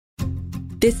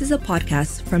This is a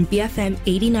podcast from BFM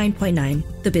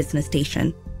 89.9, the business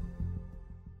station.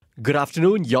 Good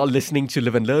afternoon. You're listening to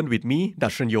Live and Learn with me,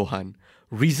 Dashran Johan.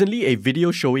 Recently, a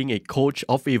video showing a coach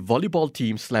of a volleyball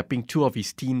team slapping two of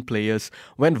his teen players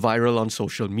went viral on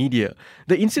social media.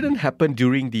 The incident happened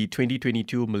during the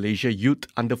 2022 Malaysia Youth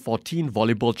Under-14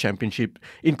 Volleyball Championship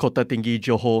in Kota Tinggi,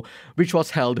 Johor, which was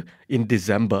held in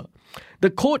December. The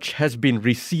coach has been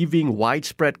receiving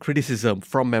widespread criticism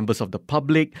from members of the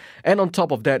public, and on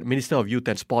top of that, Minister of Youth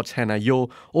and Sports Hannah Yeoh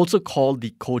also called the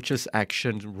coach's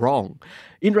actions wrong.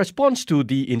 In response to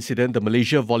the incident, the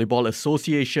Malaysia Volleyball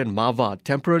Association, MAVA,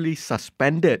 temporarily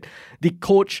suspended the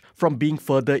coach from being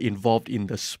further involved in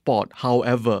the sport.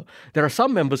 However, there are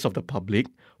some members of the public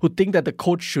who think that the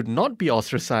coach should not be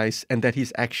ostracized and that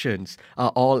his actions are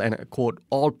all, and I quote,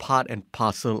 all part and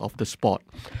parcel of the sport.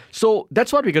 So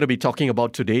that's what we're going to be talking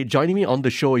about today. Joining me on the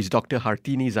show is Dr.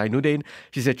 Hartini Zainuddin.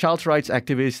 She's a child rights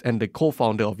activist and the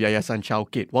co-founder of Yayasan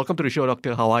Chowkit. Welcome to the show,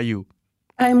 Doctor. How are you?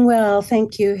 I'm well,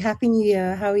 thank you. Happy New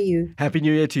Year. How are you? Happy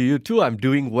New Year to you too. I'm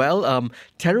doing well.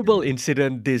 Terrible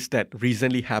incident that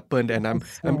recently happened, and I'm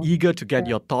eager to get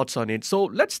your thoughts on it. So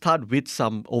let's start with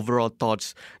some overall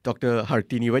thoughts, Dr.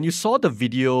 Hartini. When you saw the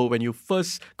video, when you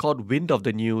first caught wind of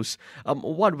the news,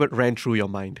 what ran through your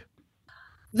mind?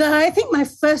 I think my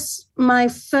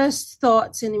first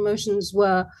thoughts and emotions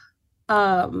were,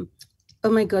 oh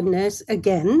my goodness,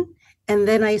 again. And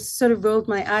then I sort of rolled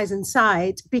my eyes and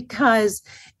sighed because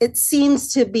it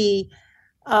seems to be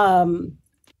part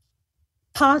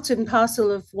and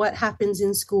parcel of what happens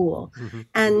in school,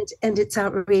 and it's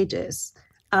outrageous.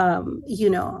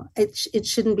 It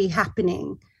shouldn't be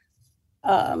happening.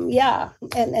 And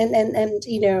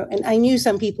I knew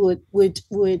some people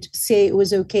would say it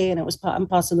was okay and it was part and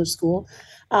parcel of school,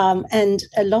 and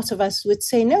a lot of us would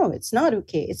say no, it's not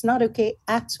okay. It's not okay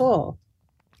at all.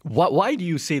 Why do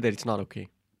you say that it's not okay?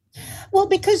 Well,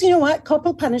 because you know what?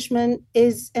 Corporal punishment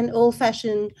is an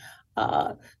old-fashioned,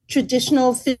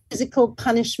 traditional physical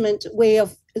punishment way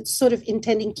of sort of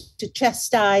intending to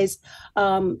chastise,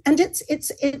 and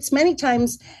it's many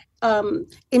times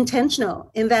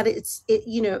intentional in that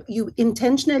you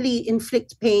intentionally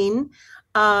inflict pain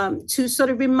to sort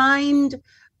of remind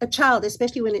a child,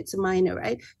 especially when it's a minor,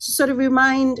 right? To sort of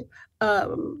remind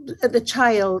the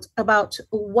child about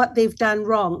what they've done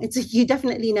wrong. You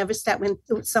definitely never slap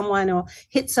someone or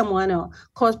hit someone or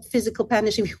cause physical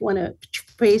punishment if you want to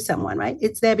praise someone, right?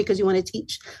 It's there because you want to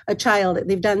teach a child that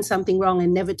they've done something wrong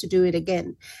and never to do it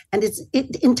again. And it's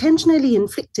intentionally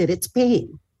inflicted. It's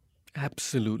pain.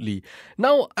 Absolutely.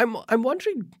 Now, I'm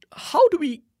wondering, how do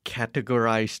we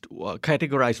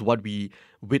categorize what we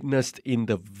witnessed in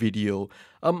the video?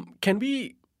 Can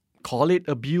we call it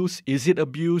abuse? Is it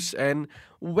abuse? And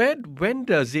when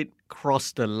does it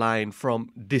cross the line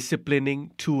from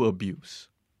disciplining to abuse?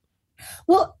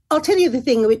 Well, I'll tell you the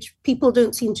thing which people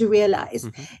don't seem to realize.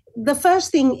 The first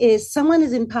thing is someone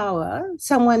is in power,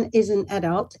 someone is an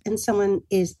adult, and someone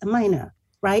is a minor,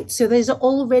 right? So there's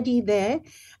already there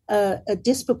a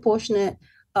disproportionate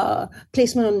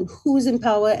placement on who's in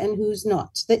power and who's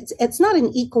not. It's not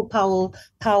an equal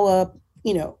power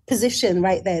position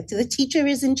right there. The teacher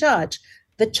is in charge.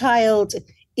 The child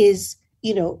is,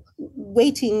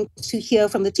 waiting to hear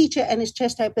from the teacher and is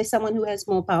chastised by someone who has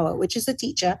more power, which is the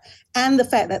teacher, and the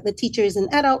fact that the teacher is an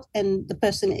adult and the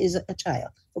person is a child.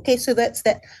 Okay, so that's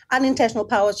that unintentional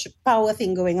power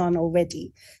thing going on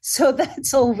already. So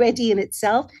that's already in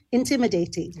itself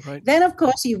intimidating. Right. Then, of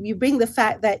course, you bring the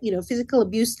fact that, physical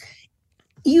abuse,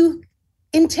 you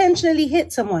intentionally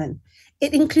hit someone.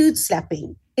 It includes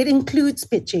slapping. It includes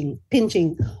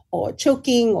pinching, or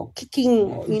choking, or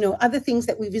kicking, or, other things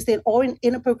that we've visited, or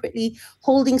inappropriately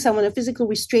holding someone, a physical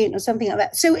restraint or something like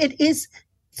that. So it is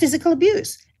physical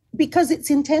abuse because it's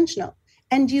intentional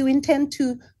and you intend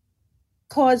to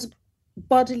cause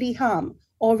bodily harm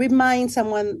or remind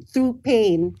someone through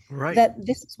pain that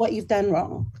this is what you've done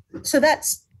wrong. So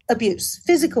that's abuse,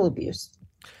 physical abuse.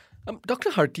 Dr.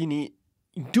 Hartini,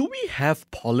 do we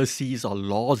have policies or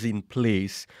laws in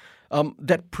place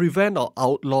that prevent or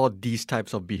outlaw these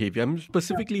types of behavior? I'm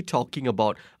specifically talking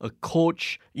about a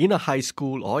coach in a high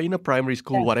school or in a primary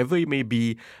school, whatever it may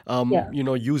be,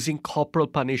 using corporal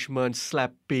punishment,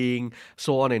 slapping,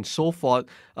 so on and so forth,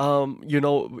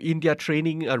 in their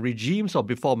training regimes or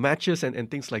before matches and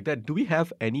things like that. Do we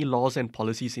have any laws and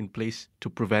policies in place to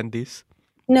prevent this?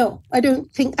 No, I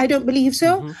don't believe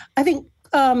so. I think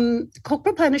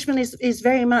corporal punishment is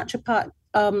very much a part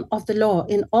of the law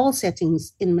in all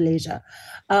settings in Malaysia.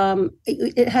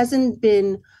 It hasn't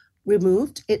been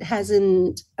removed. It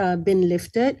hasn't been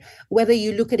lifted. Whether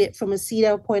you look at it from a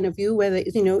CEDAW point of view, whether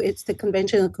it's the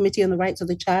Conventional Committee on the Rights of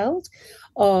the Child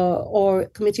or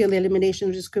Committee on the Elimination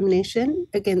of Discrimination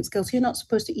Against Girls, you're not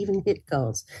supposed to even hit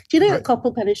girls. Do you know that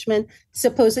corporal punishment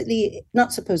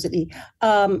not supposedly,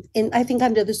 I think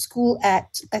under the School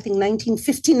Act, I think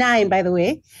 1959, by the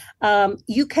way,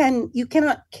 you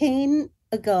cannot cane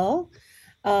a girl,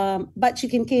 but you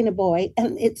can cane a boy,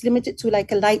 and it's limited to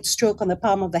like a light stroke on the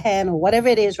palm of the hand or whatever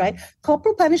it is, right?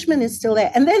 Corporal punishment is still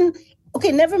there. And then,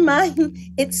 okay, never mind,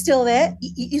 it's still there.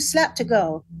 You slapped a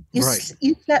girl. You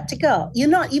slapped a girl. You're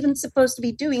not even supposed to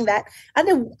be doing that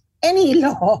under any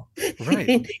law,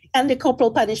 right. under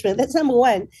corporal punishment. That's number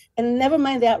one. And never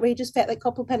mind the outrageous fact that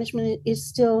corporal punishment is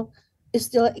still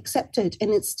accepted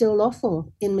and it's still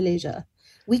lawful in Malaysia.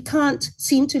 We can't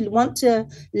seem to want to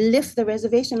lift the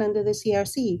reservation under the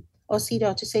CRC or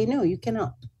CEDAW to say, no, you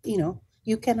cannot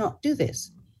do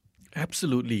this.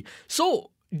 Absolutely.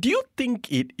 So do you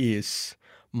think it is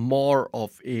more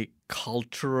of a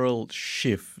cultural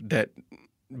shift that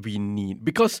we need?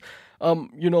 Because,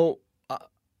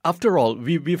 after all,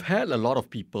 we've had a lot of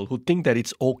people who think that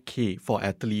it's okay for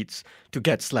athletes to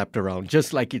get slapped around,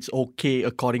 just like it's okay,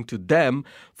 according to them,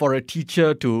 for a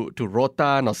teacher to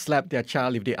rotan or slap their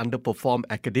child if they underperform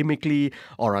academically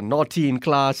or are naughty in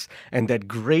class, and that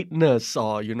greatness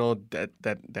or,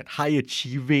 that high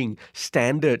achieving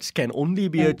standards can only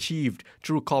be achieved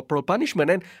through corporal punishment.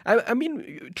 And I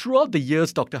mean, throughout the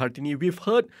years, Dr. Hartini, we've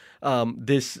heard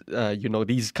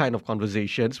these kind of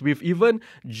conversations. We've even,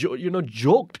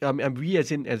 joked. And we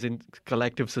as in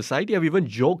collective society have even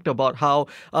joked about how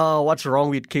what's wrong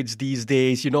with kids these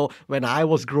days. When I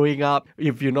was growing up,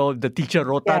 if the teacher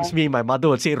rotans me, my mother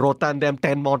would say rotan them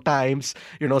 10 more times.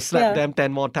 Slap them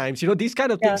 10 more times. These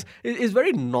kind of things is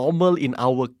very normal in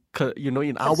our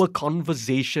our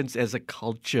conversations as a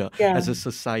culture, as a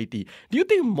society. Do you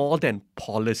think more than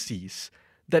policies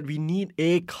that we need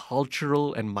a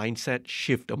cultural and mindset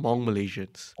shift among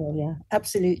Malaysians? Oh, yeah,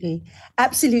 absolutely.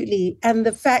 Absolutely. And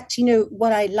the fact,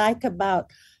 what I like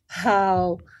about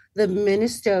how the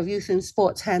Minister of Youth and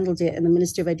Sports handled it and the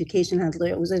Minister of Education handled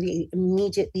it was that he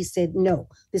immediately said, no,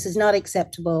 this is not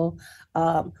acceptable.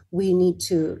 We need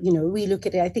to, relook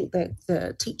at it. I think that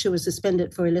the teacher was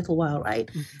suspended for a little while, right?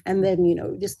 Mm-hmm. And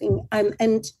then, this thing,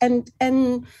 and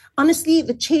honestly,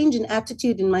 the change in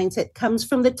attitude and mindset comes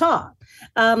from the top.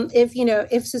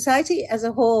 If society as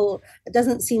a whole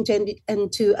doesn't seem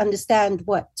to understand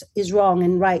what is wrong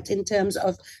and right in terms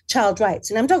of child rights,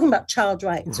 and I'm talking about child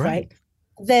rights, right?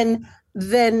 Then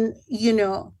we're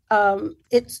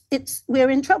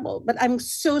in trouble. But I'm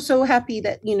so happy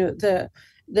that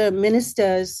the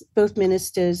ministers, both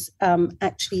ministers,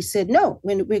 actually said no,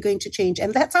 we're going to change,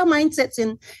 and that's how mindsets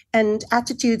and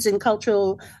attitudes and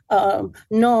cultural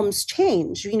norms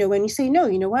change. When you say no,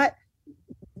 you know what?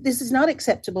 This is not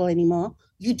acceptable anymore.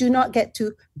 You do not get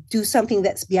to do something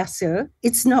that's biasa.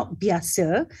 It's not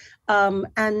biasa.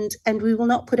 And we will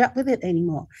not put up with it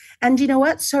anymore. And you know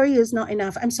what? Sorry is not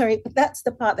enough. I'm sorry, but that's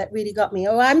the part that really got me.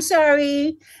 Oh, I'm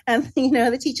sorry. And,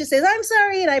 the teacher says, I'm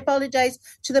sorry. And I apologize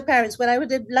to the parents. What I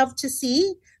would have loved to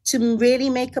see to really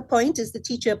make a point is the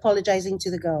teacher apologizing to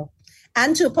the girl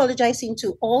and to apologizing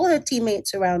to all her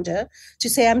teammates around her, to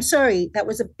say, I'm sorry, that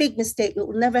was a big mistake. It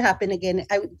will never happen again.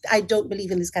 I don't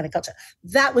believe in this kind of culture.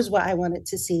 That was what I wanted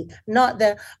to see, not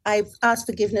I've asked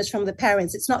forgiveness from the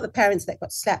parents. It's not the parents that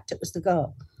got slapped, it was the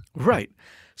girl. Right.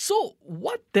 So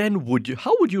what then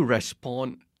how would you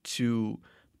respond to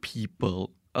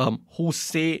people who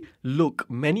say, look,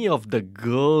 many of the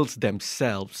girls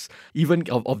themselves, even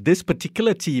of this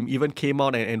particular team, even came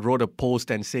out and wrote a post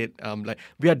and said,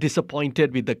 we are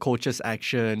disappointed with the coach's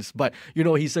actions, but,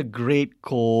 he's a great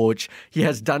coach. He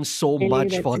has done so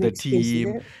much for the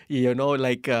team. We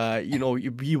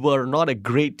were not a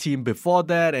great team before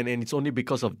that, and it's only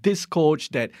because of this coach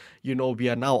that, we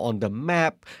are now on the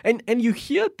map. And you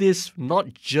hear this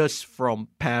not just from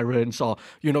parents or,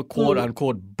 quote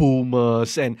unquote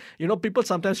boomers. And, people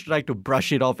sometimes try to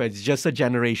brush it off as just a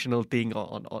generational thing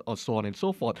or so on and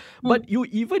so forth. But you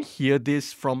even hear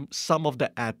this from some of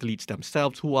the athletes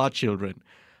themselves who are children.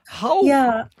 How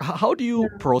do you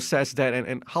process that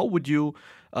and how would you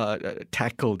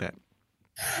tackle that?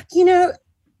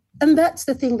 And that's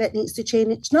the thing that needs to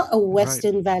change. It's not a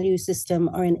Western value system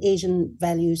or an Asian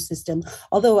value system.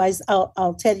 Although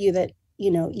I'll tell you that,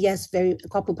 yes,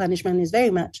 corporal punishment is very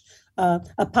much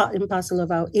a part and parcel of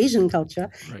our Asian culture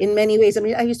in many ways. I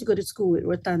mean, I used to go to school with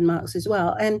rotan marks as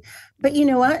well. But you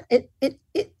know what?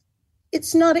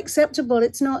 It's not acceptable.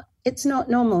 It's not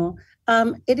normal.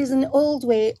 It is an old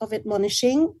way of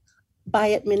admonishing by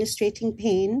administrating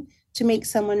pain to make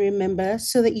someone remember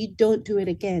so that you don't do it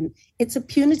again. It's a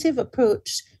punitive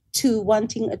approach to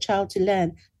wanting a child to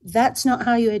learn. That's not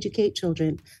how you educate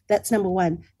children. That's number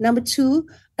one. Number two,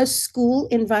 a school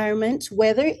environment,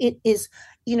 whether it is,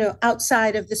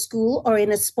 outside of the school or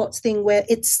in a sports thing where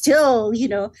it's still,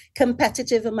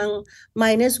 competitive among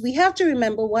minors, we have to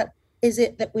remember what is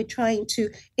it that we're trying to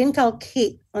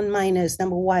inculcate on minors,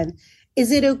 number one.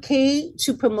 Is it okay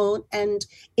to promote and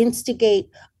instigate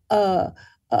a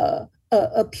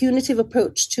punitive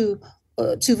approach to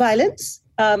violence,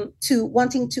 to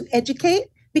wanting to educate?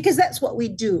 Because that's what we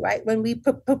do, right? When we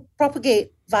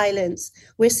propagate violence,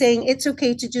 we're saying it's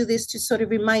okay to do this to sort of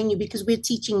remind you because we're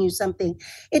teaching you something.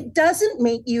 It doesn't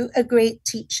make you a great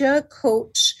teacher,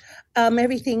 coach,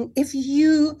 everything. If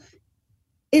you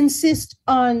insist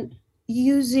on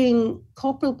using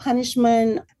corporal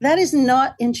punishment, that is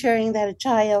not ensuring that a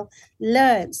child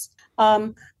learns.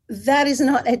 That is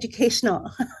not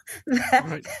educational.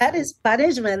 That is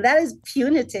punishment. That is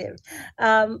punitive.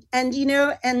 And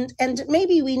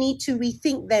maybe we need to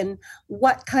rethink then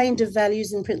what kind of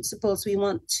values and principles we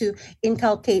want to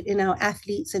inculcate in our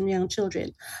athletes and young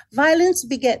children. Violence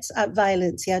begets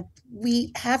violence. Yeah,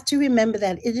 we have to remember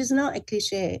that it is not a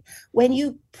cliche. When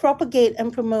you propagate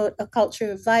and promote a culture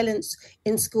of violence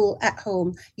in school, at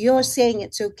home, you're saying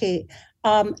it's okay.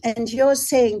 And you're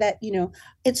saying that,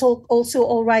 it's also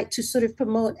all right to sort of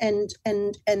promote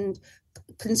and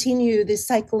continue this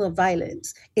cycle of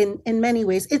violence in many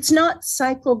ways. It's not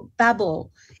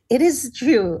psychobabble. It is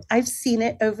true. I've seen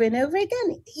it over and over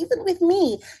again. Even with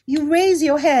me, you raise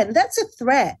your hand. That's a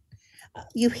threat.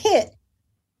 You hit.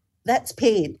 That's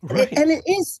pain. Right. And it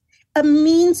is a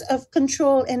means of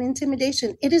control and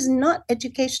intimidation. It is not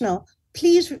educational.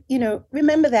 Please,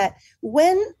 remember that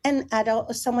when an adult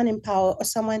or someone in power or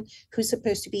someone who's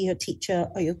supposed to be your teacher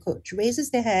or your coach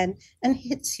raises their hand and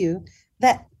hits you,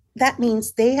 that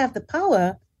means they have the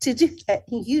power to do that.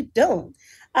 You don't.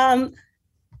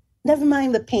 Never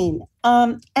mind the pain.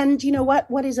 And you know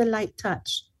what? What is a light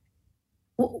touch?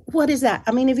 What is that?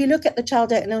 I mean, if you look at the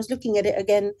Child Act, and I was looking at it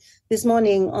again this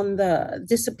morning on the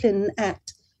Discipline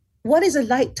Act, what is a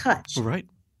light touch? Right.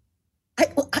 I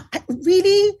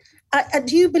really...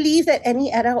 do you believe that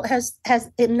any adult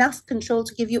has enough control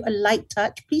to give you a light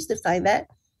touch? Please define that.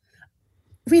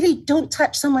 Really, don't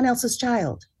touch someone else's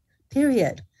child,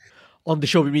 period. On the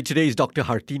show with me today is Dr.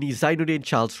 Hartini Zainuddin,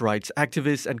 child's rights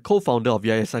activist and co-founder of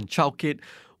Yayasan Chowkit.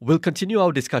 We'll continue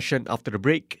our discussion after the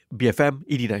break. BFM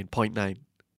 89.9.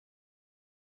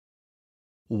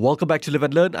 Welcome back to Live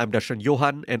and Learn. I'm Darshan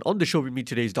Johan, and on the show with me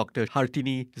today is Dr.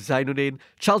 Hartini Zainuddin,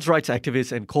 child's rights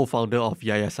activist and co-founder of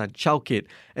Yayasan Chowkit.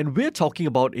 And we're talking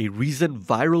about a recent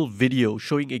viral video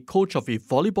showing a coach of a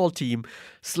volleyball team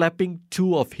slapping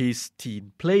two of his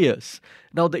teen players.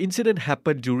 Now, the incident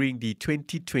happened during the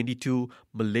 2022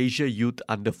 Malaysia Youth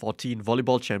Under-14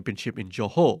 Volleyball Championship in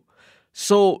Johor.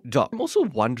 So, Doc, I'm also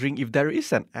wondering if there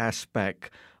is an aspect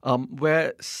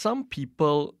where some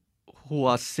people who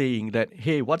are saying that,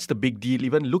 hey, what's the big deal?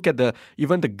 Even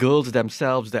the girls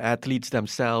themselves, the athletes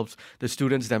themselves, the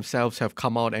students themselves have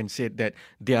come out and said that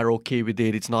they are okay with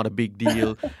it. It's not a big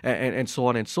deal, and so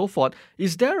on and so forth.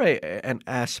 Is there an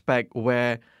aspect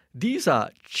where these are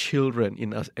children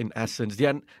in essence? They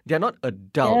are not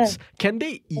adults. Yeah. Can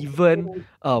they even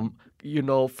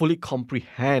fully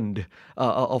comprehend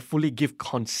or fully give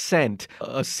consent,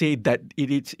 say that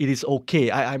it is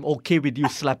okay. I'm okay with you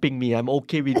slapping me. I'm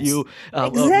okay with you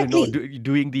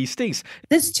doing these things.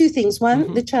 There's two things.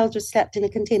 One, the child was slapped in a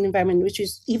contained environment, which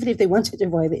is, even if they wanted to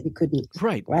avoid it, they couldn't.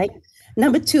 Right. Right.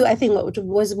 Number two, I think what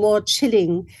was more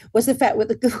chilling was the fact that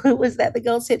the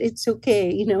girl said it's okay,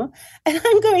 And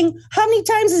I'm going, how many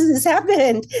times has this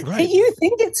happened? Right. That you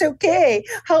think it's okay?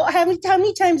 How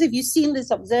many times have you seen this,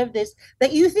 observed this,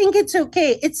 that you think it's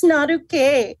okay? It's not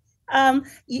okay.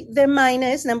 They're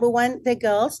minors, number one, they're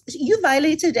girls. You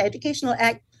violated the Educational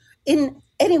Act in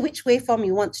any which way form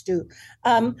you want to do.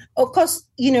 Of course,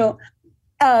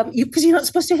 because you're not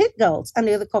supposed to hit girls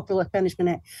under the Corporal Punishment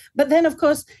Act. But then, of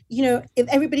course, if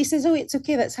everybody says, oh, it's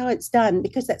okay, that's how it's done,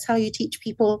 because that's how you teach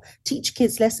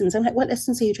kids lessons. I'm like, what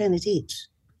lessons are you trying to teach?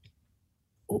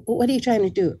 What are you trying to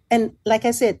do? And like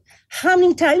I said, how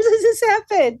many times has this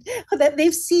happened? That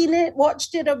they've seen it,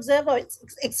 watched it, observed, or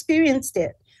experienced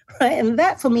it, right? And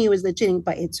that for me was the chilling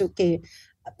part. It's okay.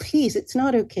 Please, it's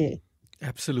not okay.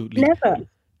 Absolutely. Never.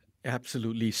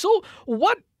 Absolutely. So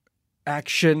what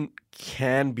action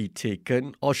can be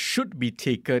taken or should be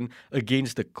taken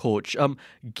against the coach,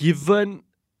 given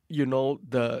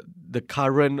the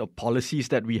current policies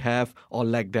that we have or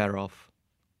lack thereof?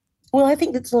 Well, I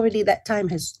think it's already that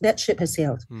ship has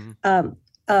sailed.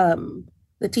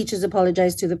 Mm-hmm. the teachers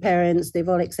apologized to the parents, they've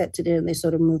all accepted it, and they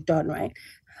sort of moved on, right?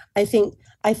 I think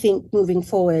moving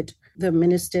forward, the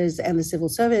ministers and the civil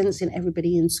servants and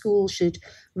everybody in school should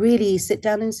really sit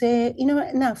down and say, you know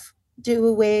what, enough. Do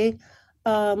away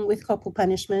with corporal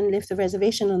punishment, lift the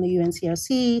reservation on the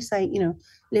UNCRC,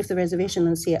 lift the reservation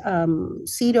on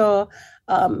CEDAW,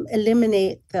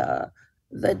 eliminate the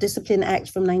Discipline Act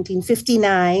from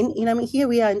 1959. Here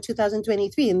we are in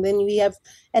 2023, and then we have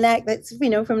an act that's,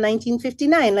 from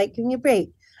 1959, like, give me a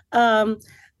break. And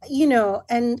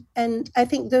I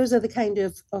think those are the kind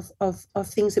of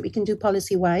things that we can do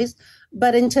policy-wise.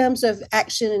 But in terms of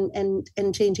action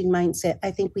and changing mindset,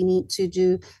 I think we need to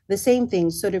do the same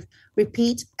thing, sort of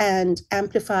repeat and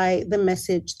amplify the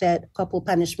message that corporal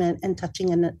punishment and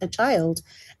touching a child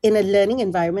in a learning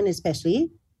environment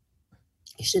especially,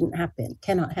 it shouldn't happen,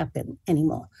 cannot happen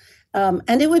anymore.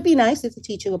 And it would be nice if the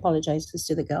teacher apologizes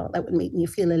to the girl. That would make me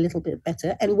feel a little bit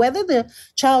better. And whether the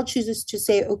child chooses to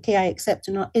say, okay, I accept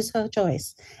or not, is her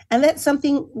choice. And that's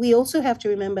something we also have to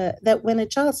remember, that when a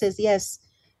child says yes,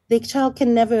 the child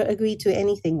can never agree to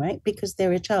anything, right? Because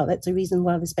they're a child. That's the reason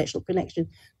why the special protection.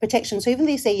 So even if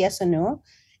they say yes or no,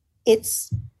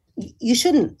 you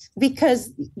shouldn't,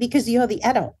 because you're the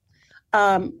adult.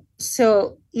 But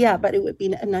it would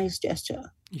be a nice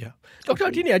gesture. Yeah. Dr.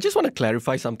 Hartini, I just want to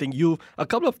clarify something. A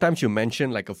couple of times you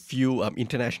mentioned like a few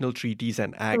international treaties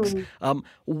and acts.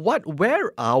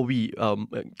 Where are we?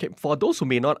 For those who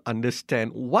may not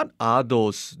understand, what are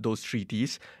those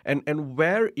treaties, and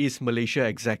where is Malaysia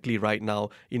exactly right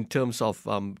now in terms of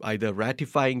either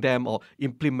ratifying them or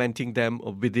implementing them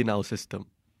within our system?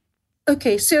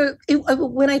 Okay, so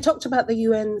when I talked about the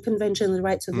UN Convention on the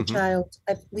Rights of the Child,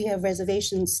 we have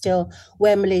reservations still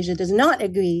where Malaysia does not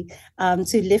agree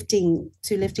to lifting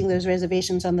those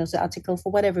reservations on those articles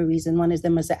for whatever reason. One is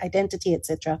them as identity,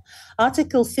 etc.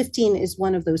 Article 15 is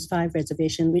one of those 5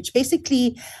 reservations, which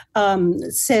basically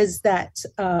says that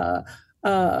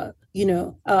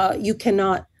you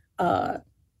cannot.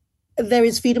 There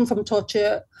is freedom from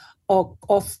torture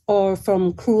or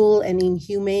from cruel and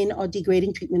inhumane or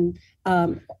degrading treatment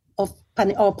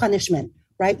or punishment,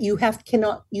 right? You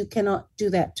cannot do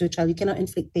that to a child. You cannot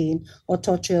inflict pain or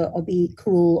torture or be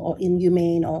cruel or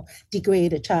inhumane or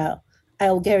degrade a child.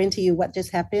 I'll guarantee you what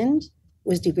just happened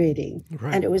was degrading,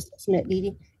 right. And it was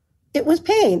definitely, it was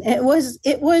pain. It was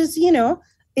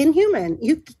inhuman.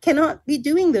 You cannot be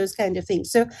doing those kind of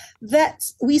things. So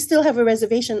we still have a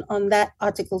reservation on that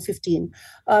Article 15.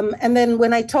 And then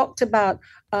when I talked about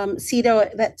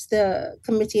CEDAW, that's the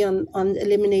Committee on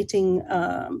Eliminating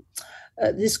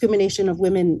Discrimination of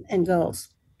Women and Girls,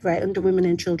 right, under women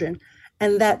and children.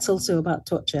 And that's also about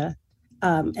torture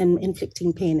and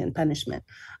inflicting pain and punishment.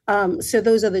 So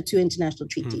those are the 2 international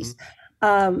treaties.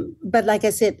 But like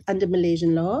I said, under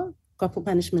Malaysian law, corporal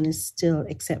punishment is still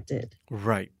accepted.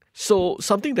 Right. So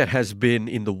something that has been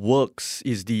in the works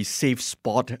is the Safe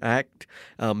Sport Act.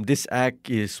 This act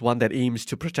is one that aims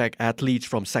to protect athletes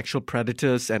from sexual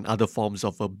predators and other forms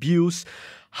of abuse.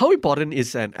 How important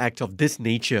is an act of this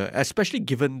nature, especially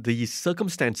given the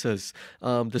circumstances,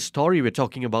 the story we're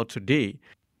talking about today?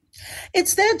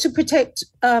 It's there to protect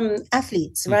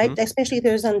athletes, right? Especially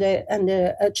those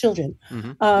under children,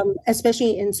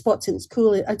 especially in sports and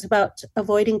school. It's about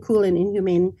avoiding cruel and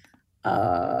inhumane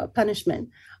punishment,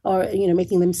 or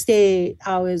making them stay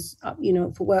hours,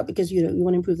 for work because you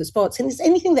want to improve the sports. And it's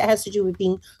anything that has to do with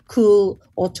being cruel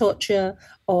or torture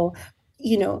or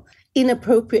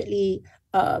inappropriately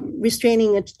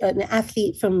restraining an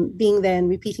athlete from being there and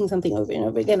repeating something over and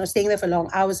over again, or staying there for long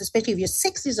hours, especially if you're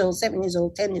 6 years old, 7 years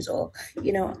old, 10 years old,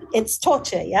 it's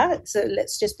torture. Yeah. So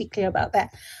let's just be clear about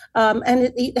that.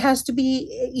 And it has to be,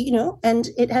 and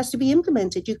it has to be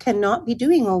implemented. You cannot be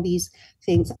doing all these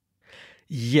things.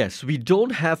 Yes, we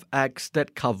don't have acts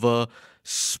that cover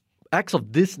acts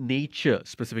of this nature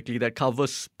specifically that cover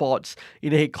sports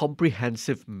in a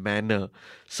comprehensive manner.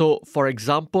 So, for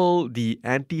example, the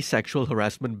Anti-Sexual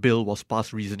Harassment Bill was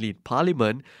passed recently in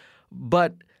Parliament,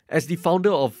 but as the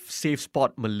founder of Safe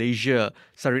Sport Malaysia,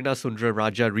 Sarina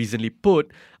Sundararaja, recently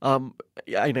put, and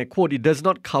I quote, it does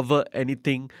not cover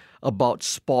anything about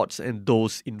sports and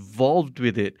those involved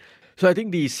with it. So I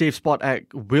think the Safe Sport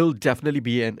Act will definitely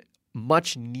be an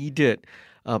much needed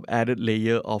added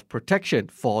layer of protection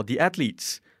for the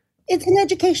athletes. It's an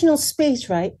educational space,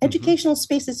 right? Educational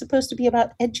space is supposed to be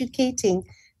about educating,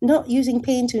 not using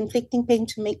pain to inflicting pain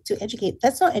to educate.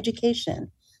 That's not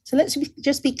education. So let's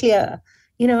just be clear.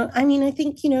 I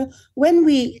think, when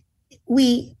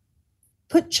we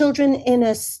put children in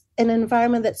an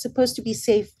environment that's supposed to be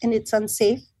safe and it's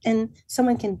unsafe and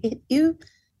someone can hit you,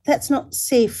 that's not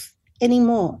safe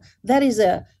anymore. That is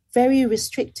a very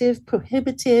restrictive,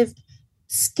 prohibitive,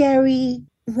 scary,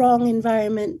 wrong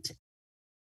environment.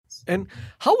 And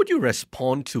how would you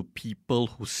respond to people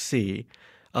who say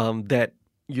that,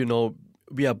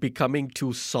 we are becoming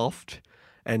too soft,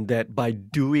 and that by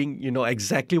doing,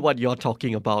 exactly what you're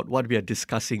talking about, what we are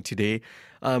discussing today,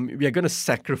 we are going to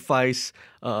sacrifice,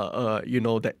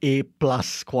 the A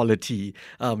plus quality.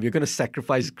 We're going to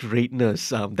sacrifice greatness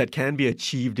that can be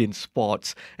achieved in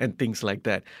sports and things like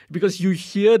that. Because you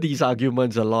hear these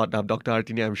arguments a lot, Dr.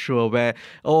 Hartini, I'm sure, where,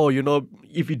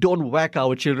 if we don't whack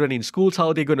our children in schools, how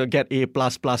are they going to get A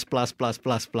plus plus plus plus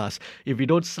plus plus? If we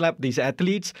don't slap these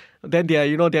athletes, then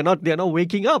they're not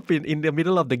waking up in the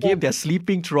middle of the game. They're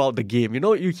sleeping throughout the game.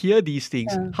 You hear these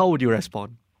things. How would you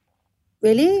respond?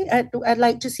 Really? I'd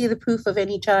like to see the proof of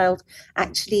any child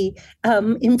actually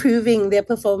improving their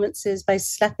performances by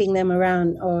slapping them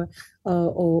around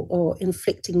or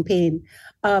inflicting pain.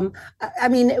 I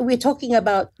mean, we're talking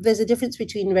about, there's a difference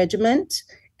between regiment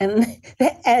and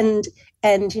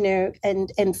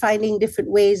finding different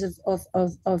ways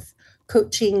of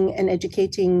coaching and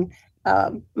educating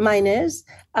minors.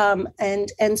 And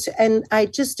I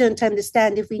just don't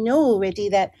understand, if we know already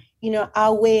that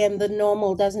our way and the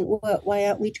normal doesn't work, why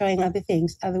aren't we trying other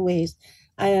things, other ways?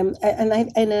 I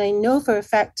know for a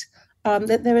fact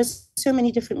that there are so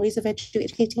many different ways of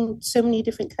educating so many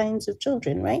different kinds of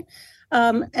children, right?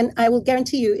 And I will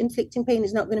guarantee you, inflicting pain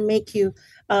is not going to make you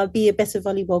be a better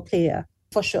volleyball player,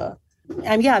 for sure.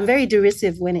 I'm very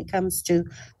derisive when it comes to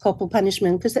corporal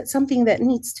punishment, because that's something that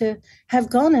needs to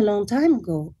have gone a long time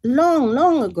ago,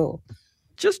 long ago.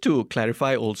 Just to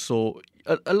clarify also,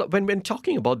 when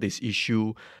talking about this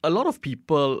issue, a lot of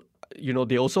people,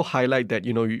 they also highlight that,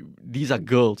 these are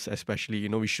girls especially,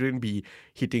 we shouldn't be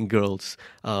hitting girls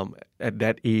at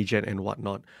that age and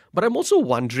whatnot. But I'm also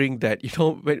wondering that,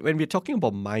 when we're talking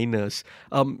about minors,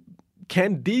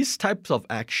 can these types of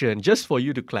action, just for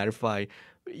you to clarify,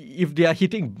 if they are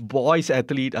hitting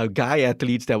guy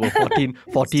athletes that were 14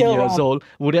 years old,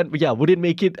 would it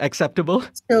make it acceptable?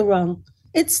 Still wrong.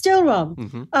 It's still wrong.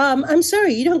 Mm-hmm. I'm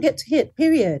sorry, you don't get to hit,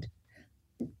 period.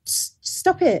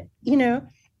 Stop it,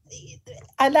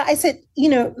 I said,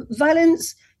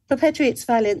 violence perpetuates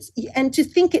violence. And to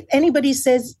think anybody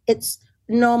says it's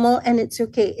normal and it's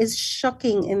okay is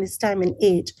shocking in this time and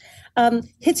age.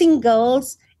 Hitting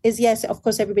girls is, yes, of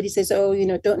course, everybody says,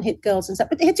 don't hit girls and stuff.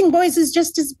 But hitting boys is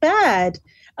just as bad.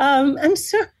 I'm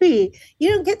sorry, you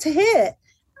don't get to hit,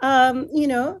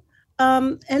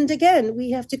 and again,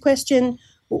 we have to question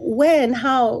where and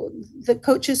how the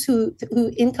coaches who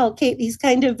inculcate these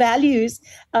kind of values,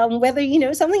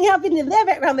 whether, something happened in their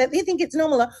background that they think it's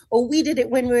normal, or we did it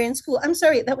when we were in school. I'm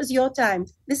sorry, that was your time.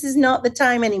 This is not the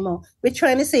time anymore. We're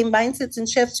trying to say mindsets and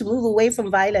shifts to move away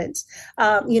from violence.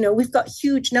 We've got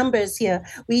huge numbers here.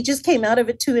 We just came out of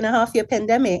a 2.5-year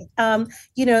pandemic.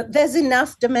 There's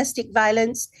enough domestic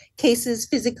violence cases,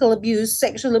 physical abuse,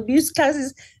 sexual abuse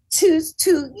cases to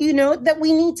that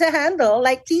we need to handle.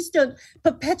 Like, please don't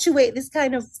perpetuate this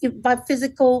kind of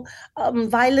physical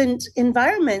violent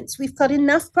environments. We've got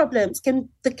enough problems. Can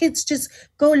the kids just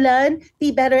go learn,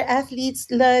 be better athletes,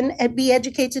 learn and be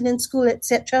educated in school,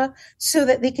 etc., so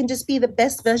that they can just be the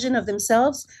best version of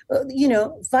themselves?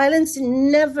 Violence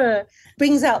never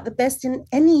brings out the best in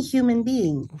any human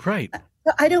being. Right.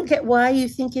 I don't get why you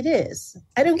think it is.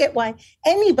 I don't get why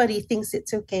anybody thinks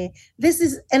it's okay. This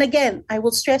is, and again, I will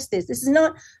stress this is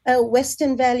not a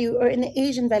Western value or an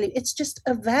Asian value. It's just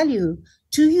a value.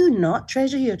 Do you not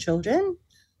treasure your children?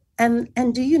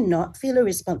 And do you not feel a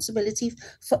responsibility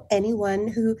for anyone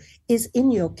who is in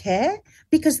your care?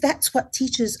 Because that's what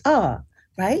teachers are,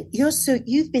 right?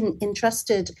 You've been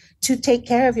entrusted to take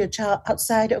care of your child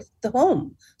outside of the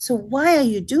home. So why are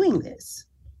you doing this?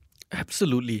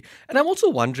 Absolutely. And I'm also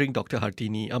wondering, Dr.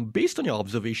 Hartini, based on your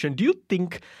observation, do you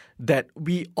think that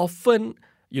we often,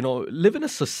 live in a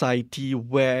society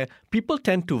where people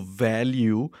tend to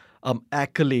value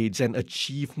accolades and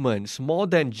achievements more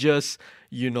than just,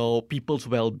 people's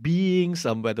well-beings,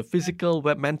 whether physical,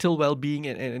 mental well-being,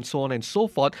 and so on and so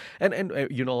forth, and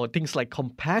things like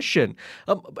compassion.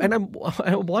 And I'm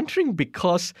wondering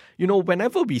because,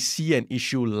 whenever we see an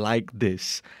issue like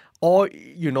this, or,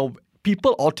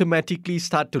 people automatically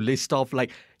start to list off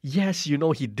like, yes,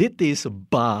 he did this,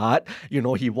 but,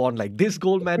 he won like this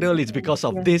gold medal. It's because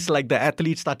of this, like the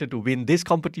athlete started to win this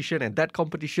competition and that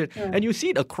competition. And you see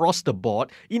it across the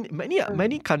board in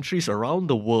many countries around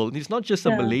the world. It's not just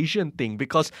a Malaysian thing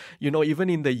because, even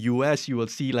in the US, you will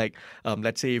see like,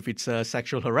 let's say if it's a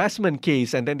sexual harassment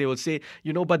case, and then they will say,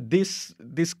 but this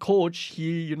coach,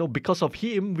 he, because of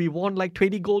him, we won like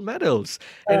 20 gold medals.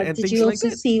 And did things you like also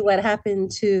that. see what happened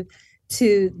to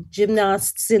to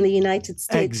gymnasts in the United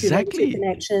States Exactly. who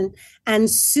connection and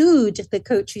sued the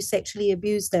coach who sexually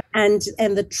abused them. And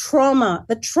the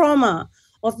trauma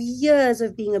of years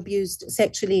of being abused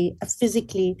sexually,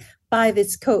 physically by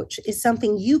this coach is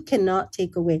something you cannot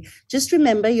take away. Just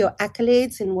remember your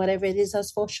accolades and whatever it is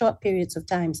for short periods of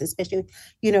times, especially,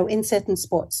 in certain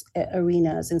sports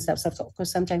arenas and stuff. Of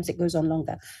course, sometimes it goes on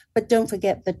longer. But don't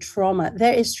forget the trauma.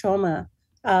 There is trauma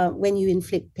when you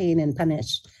inflict pain and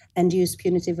punish and use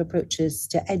punitive approaches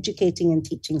to educating and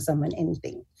teaching someone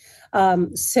anything.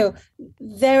 So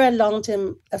there are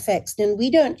long-term effects. And we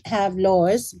don't have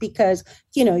laws because,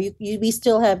 we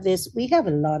still have this, we have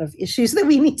a lot of issues that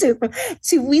we need to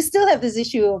we still have this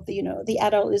issue of, the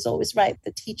adult is always right,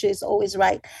 the teacher is always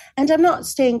right. And I'm not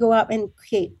saying go out and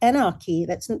create anarchy.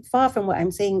 That's far from what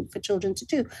I'm saying for children to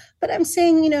do. But I'm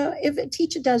saying, if a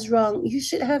teacher does wrong, you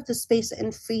should have the space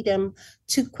and freedom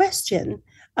to question,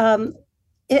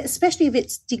 especially if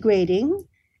it's degrading,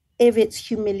 if it's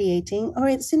humiliating, or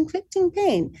it's inflicting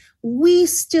pain. We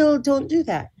still don't do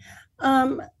that.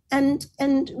 And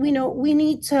we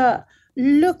need to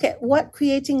look at what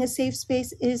creating a safe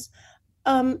space is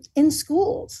in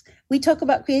schools. We talk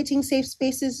about creating safe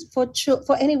spaces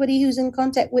for anybody who's in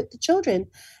contact with the children.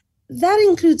 That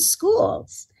includes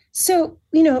schools. So,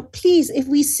 please, if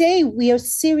we say we are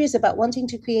serious about wanting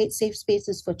to create safe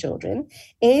spaces for children,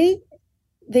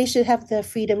 they should have the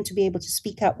freedom to be able to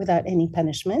speak out without any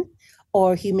punishment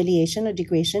or humiliation or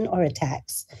degradation or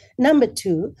attacks. Number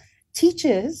two,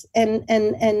 teachers and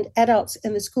adults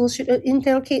in the schools should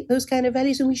inculcate those kind of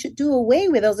values, and we should do away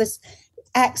with all this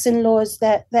acts and laws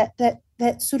that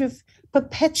sort of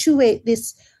perpetuate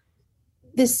this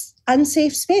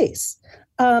unsafe space.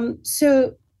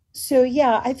 So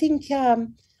yeah, I think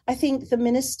the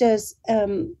ministers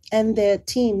and their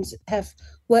teams have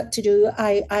work to do.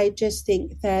 I just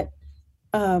think that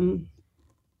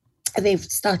they've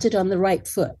started on the right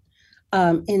foot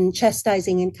in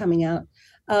chastising and coming out.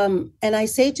 And I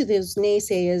say to those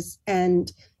naysayers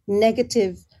and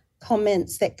negative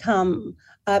comments that come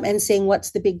and saying,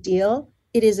 what's the big deal?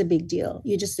 It is a big deal.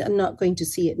 You just are not going to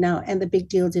see it now. And the big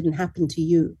deal didn't happen to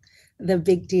you. The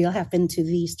big deal happened to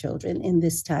these children in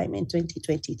this time in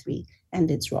 2023,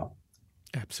 and it's wrong.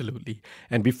 Absolutely.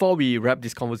 And before we wrap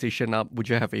this conversation up, would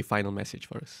you have a final message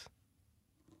for us?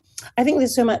 I think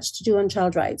there's so much to do on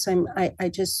child rights.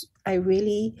 I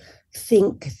really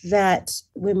think that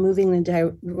we're moving in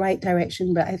the right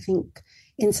direction, but I think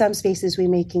in some spaces we're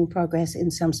making progress, in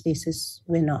some spaces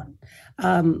we're not.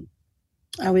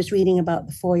 I was reading about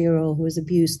the 4-year-old who was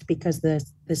abused because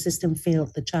the system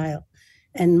failed the child.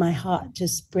 And my heart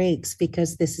just breaks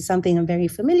because this is something I'm very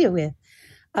familiar with.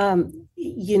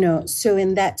 So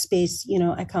in that space,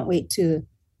 I can't wait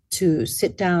to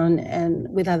sit down and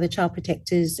with other child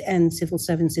protectors and civil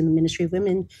servants in the Ministry of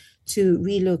Women to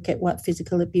relook at what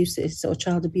physical abuse is or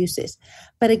child abuse is.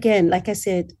 But again, like I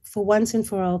said, for once and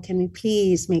for all, can we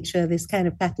please make sure this kind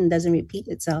of pattern doesn't repeat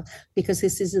itself, because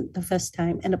this isn't the first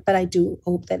time. But I do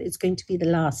hope that it's going to be the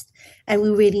last. And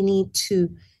we really need to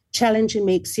challenge and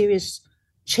make serious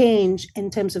change in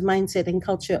terms of mindset and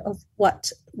culture of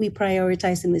what we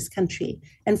prioritize in this country.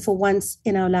 And for once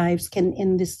in our lives,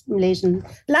 in this Malaysian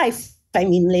life, can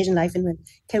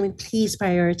we please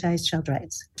prioritize child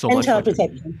rights and child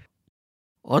protection?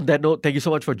 On that note, thank you so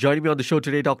much for joining me on the show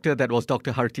today, Doctor. That was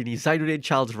Dr. Hartini Zainuddin,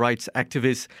 child rights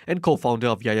activist and co-founder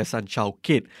of Yayasan Chow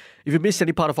Kid. If you missed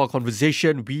any part of our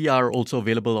conversation, we are also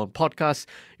available on podcasts.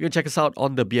 You can check us out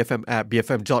on the BFM app,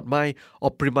 bfm.my,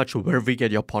 or pretty much wherever you get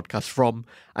your podcasts from.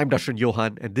 I'm Dashran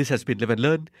Johan, and this has been Live and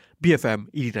Learn, BFM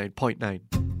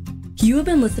 89.9. You have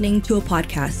been listening to a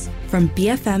podcast from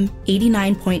BFM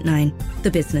 89.9, the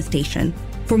business station.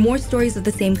 For more stories of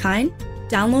the same kind,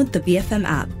 download the BFM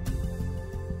app.